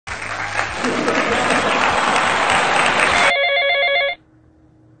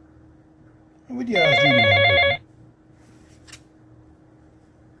you ask Jannie one question?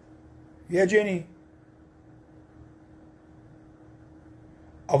 Yeah, Jannie.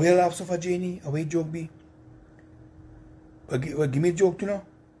 Are we laugh so for Jannie? Are we joke be? Well, give me a joke, you know.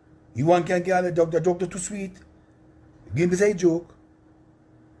 You want can get the joke too sweet. Give me a joke.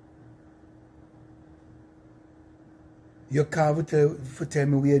 You can't tell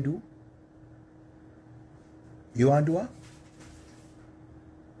me what you do. You want to do it?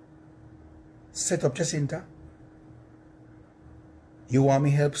 Set up Jacintha. You want me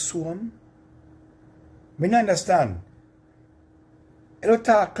help Suam? Me not understand. I don't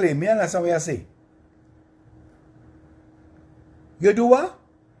talk claim. Me understand what you say. You do what?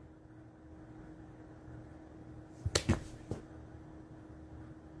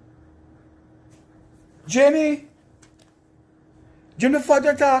 Jannie? Jimmy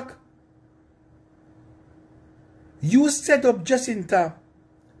further talk. You set up Jacintha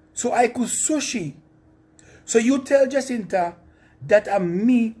so I could sushi. So you tell Jacintha that I'm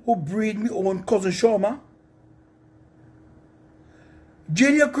me who breed me own cousin Shoma?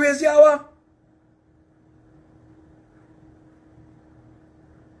 Jannie, you crazy hour?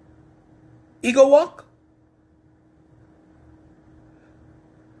 He go walk?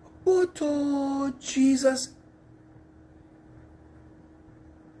 But oh Jesus.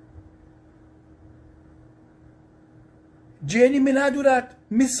 Jannie, me not do that.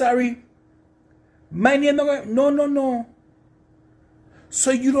 Me sorry. My name no.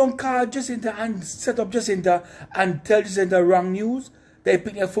 So you don't call Jacintha and set up Jacintha and tell Jacintha wrong news? They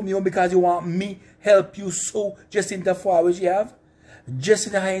pick it from you because you want me help you so Jacintha for hours you have?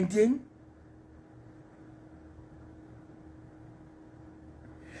 Jacintha anything?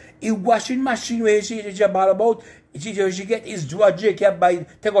 A washing machine where she ball about, she get his draw Jacob by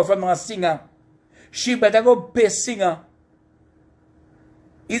take off from a singer. She better go pay singer.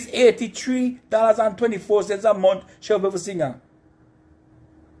 It's $83.24 a month she'll be for singer.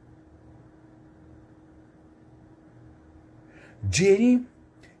 Jannie,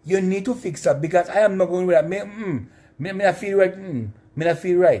 you need to fix that because I am not going with that. Me not feel right. Me not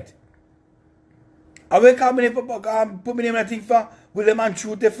feel right. I will come in put me name in a thing for with them and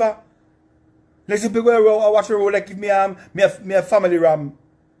shoot it for. Let's see people I watch the road like give me a family ram.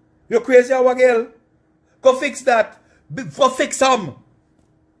 You crazy our girl? Go fix that. Go fix some.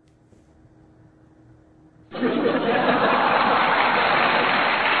 They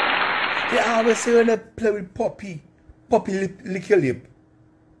always say when they play with puppy lick your lip.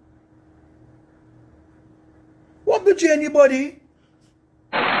 What the Jannie body?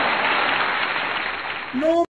 No.